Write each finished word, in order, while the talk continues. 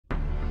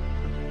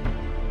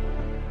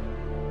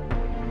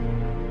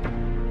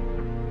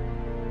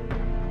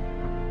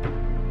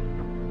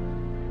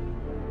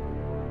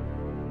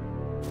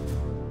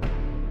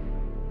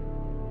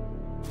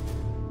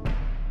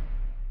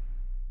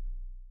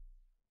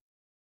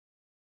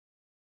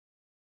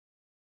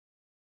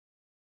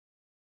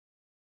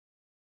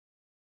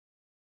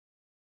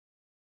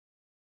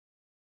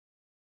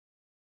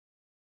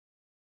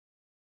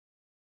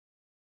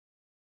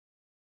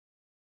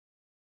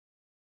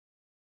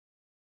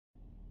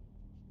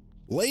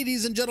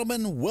Ladies and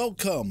gentlemen,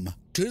 welcome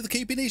to the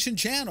KP Nation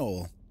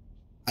channel.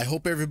 I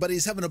hope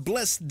everybody's having a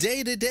blessed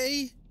day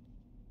today.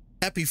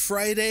 Happy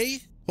Friday.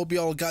 Hope you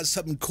all got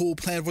something cool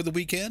planned for the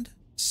weekend.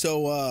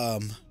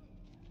 So,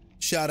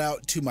 shout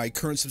out to my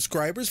current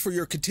subscribers for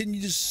your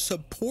continued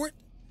support.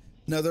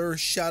 Another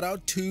shout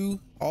out to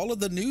all of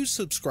the new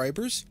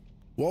subscribers.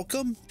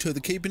 Welcome to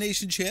the KP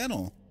Nation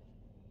channel.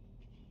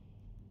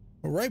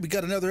 All right, we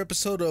got another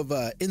episode of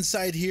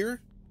Inside here.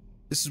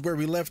 This is where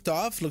we left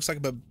off. Looks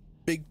like a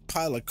big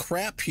pile of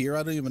crap here.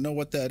 I don't even know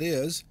what that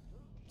is.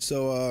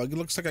 So it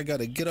looks like I got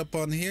to get up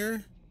on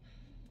here.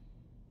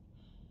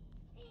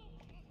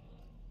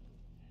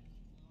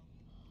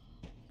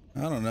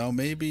 I don't know.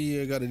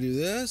 Maybe I got to do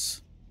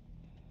this.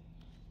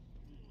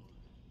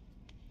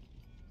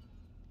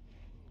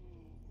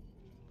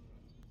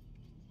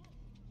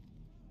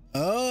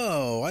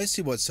 Oh, I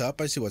see what's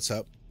up. I see what's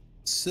up.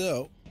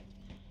 So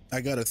I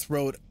got to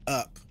throw it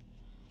up.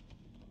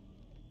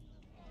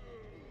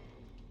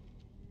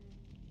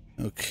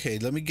 Okay,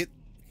 let me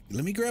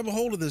grab a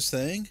hold of this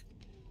thing.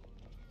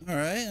 All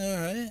right, all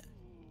right.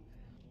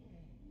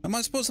 Am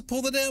I supposed to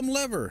pull the damn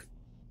lever?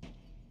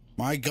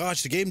 My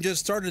gosh, the game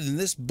just started and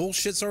this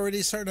bullshit's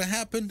already starting to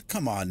happen?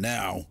 Come on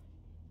now.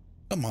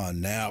 Come on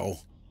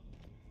now.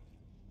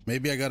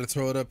 Maybe I gotta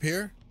throw it up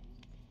here?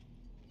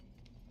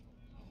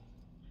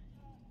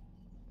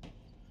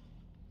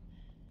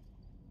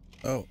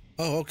 Oh,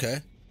 okay.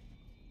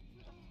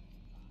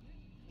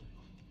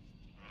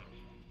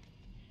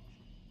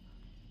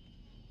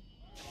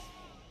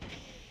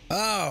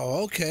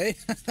 Oh, okay.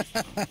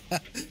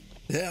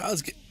 Yeah, I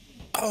was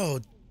oh,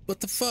 what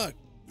the fuck?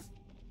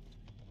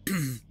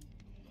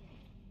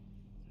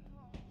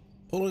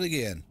 Pull it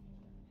again.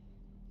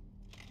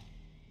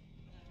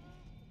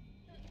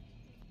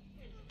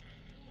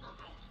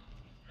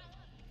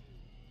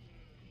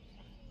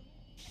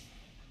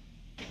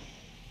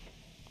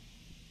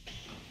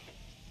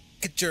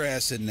 Get your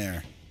ass in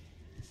there.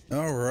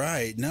 All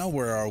right, now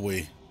where are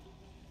we?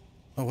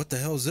 Oh, what the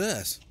hell is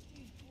this?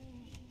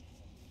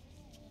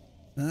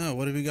 Oh,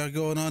 what have we got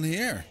going on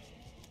here?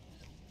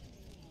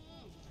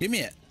 Give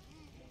me it.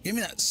 Give me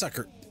that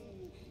sucker.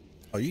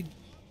 Oh, you...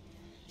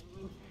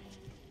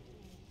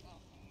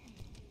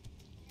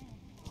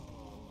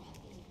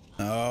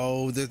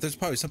 Oh, there's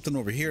probably something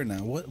over here now.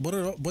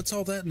 What's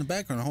all that in the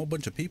background? A whole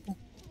bunch of people?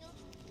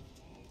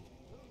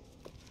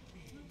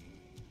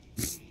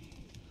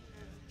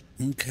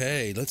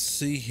 Okay, let's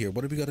see here.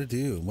 What do we got to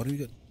do? What do we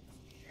got?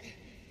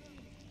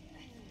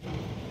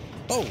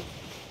 Oh!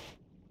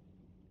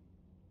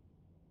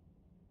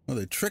 Oh,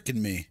 they're tricking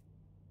me.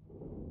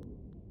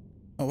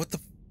 Oh, what the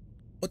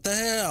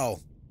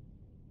hell?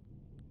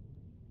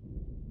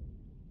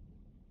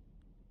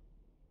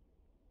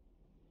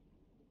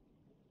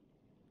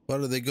 What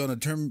are they gonna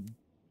turn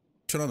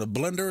on a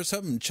blender or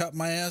something and chop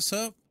my ass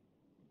up?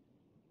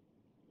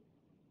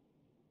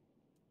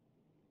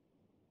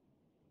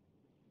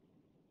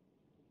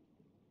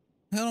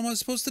 The hell am I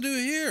supposed to do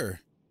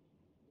here?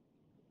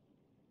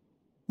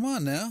 Come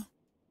on now.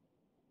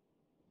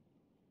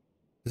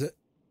 Is it?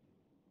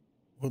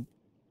 What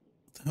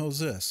the hell is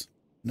this?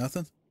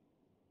 Nothing?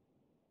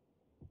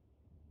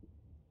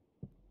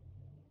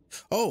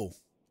 Oh!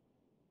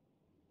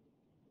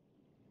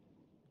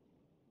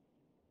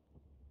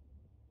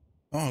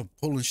 Oh, I'm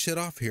pulling shit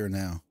off here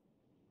now.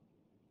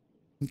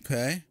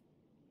 Okay.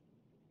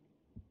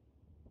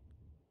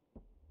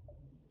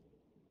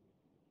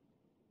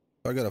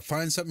 I gotta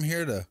find something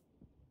here to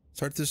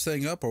start this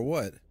thing up or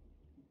what?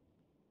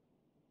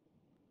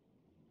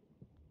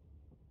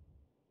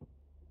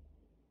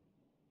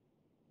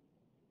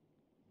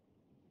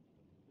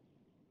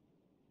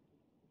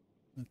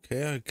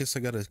 Okay, I guess I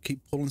gotta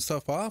keep pulling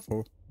stuff off,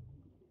 or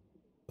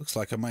looks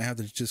like I might have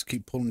to just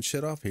keep pulling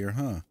shit off here,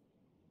 huh?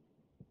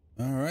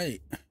 All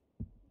right.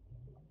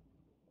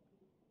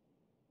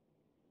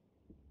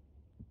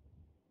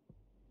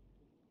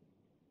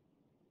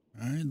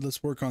 All right,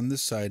 let's work on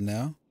this side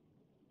now.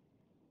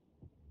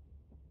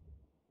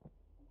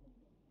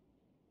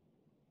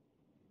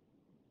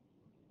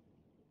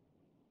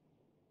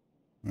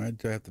 All right,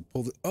 do I have to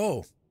pull the...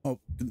 Oh,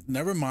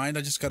 never mind.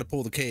 I just got to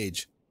pull the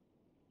cage.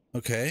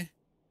 Okay.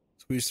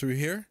 Squeeze through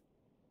here.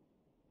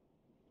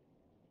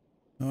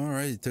 All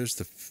right, there's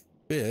the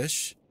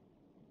fish.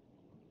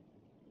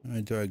 All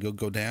right, do I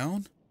go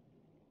down?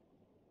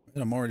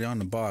 I'm already on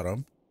the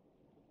bottom.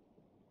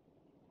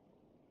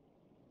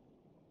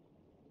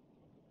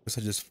 Guess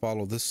I just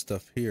follow this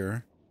stuff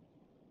here.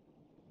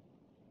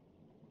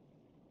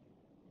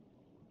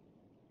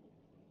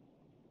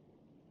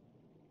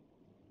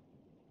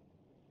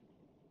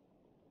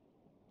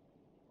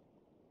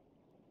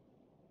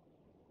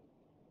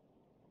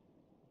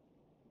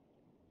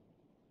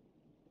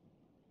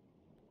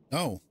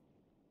 Oh.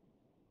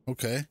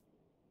 Okay.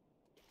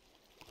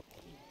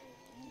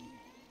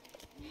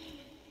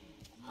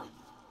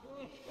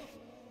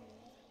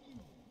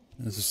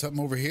 Is there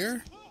something over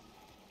here?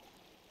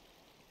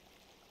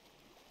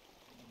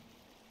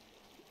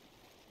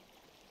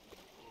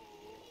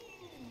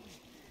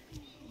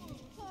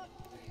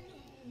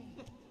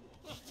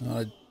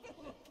 I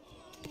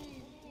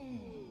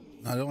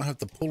don't have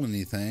to pull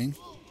anything.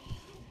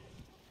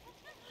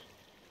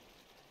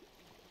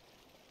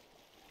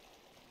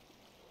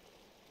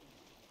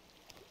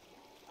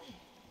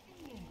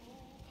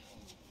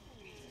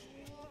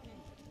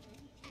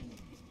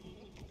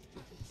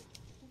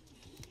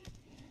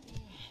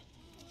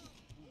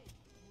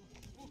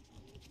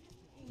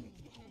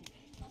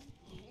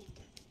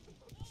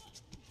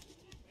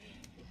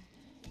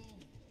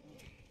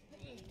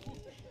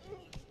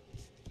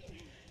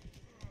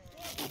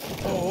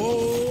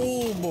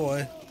 Oh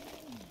boy.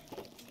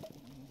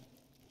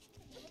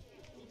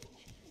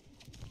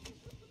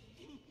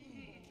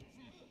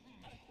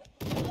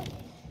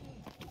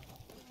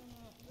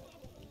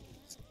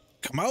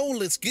 Come on,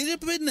 let's get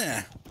up in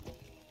there.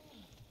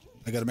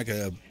 I gotta make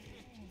a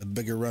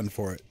bigger run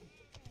for it.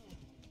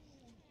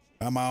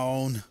 Come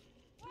on.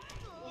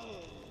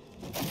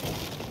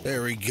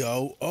 There we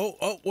go.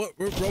 Oh, what?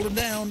 We're rolling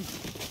down.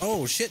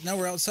 Oh shit, now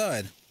we're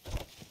outside.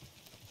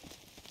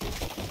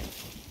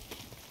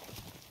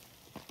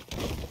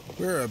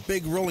 We're a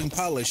big rolling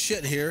pile of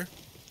shit here.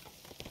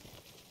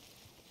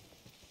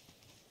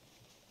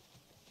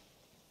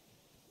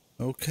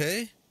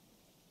 Okay.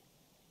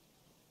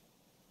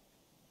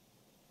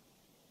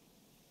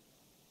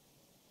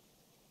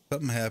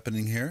 Something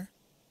happening here.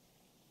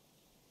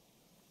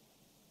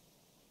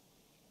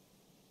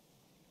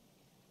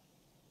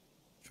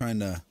 Trying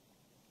to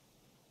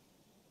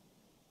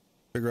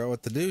figure out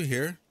what to do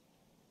here.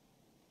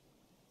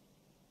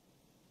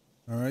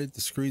 All right,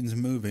 the screen's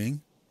moving.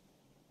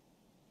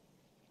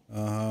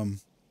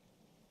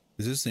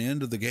 Is this the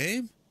end of the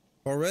game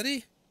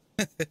already?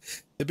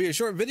 It'd be a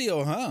short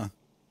video, huh?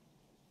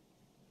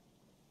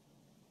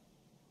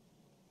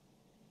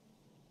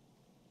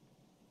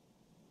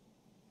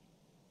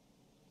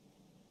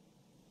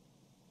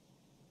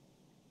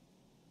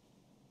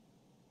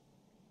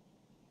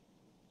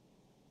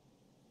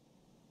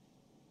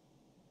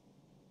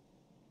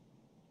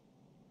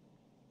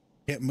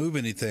 Can't move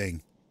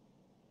anything.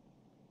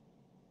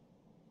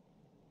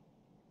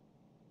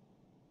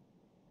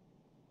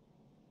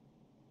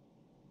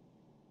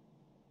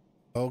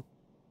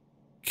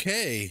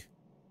 Okay.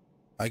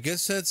 I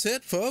guess that's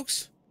it,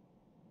 folks.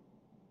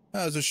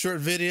 That was a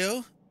short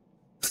video.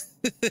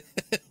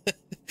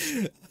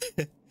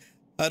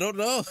 I don't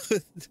know.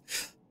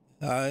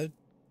 I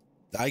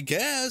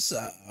guess.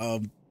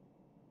 All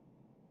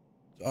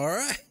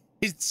right.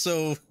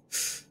 So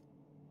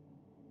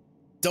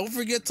don't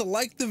forget to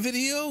like the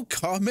video,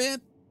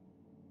 comment,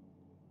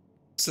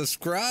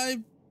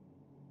 subscribe.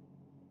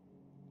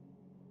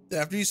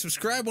 After you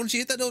subscribe, why don't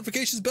you hit that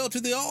notifications bell to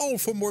the all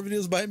for more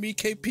videos by me,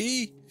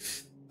 KP.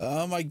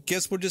 I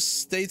guess we'll just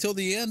stay till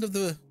the end of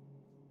the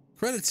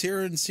credits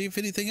here and see if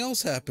anything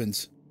else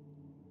happens.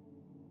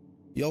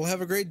 Y'all have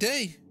a great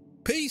day.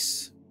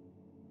 Peace.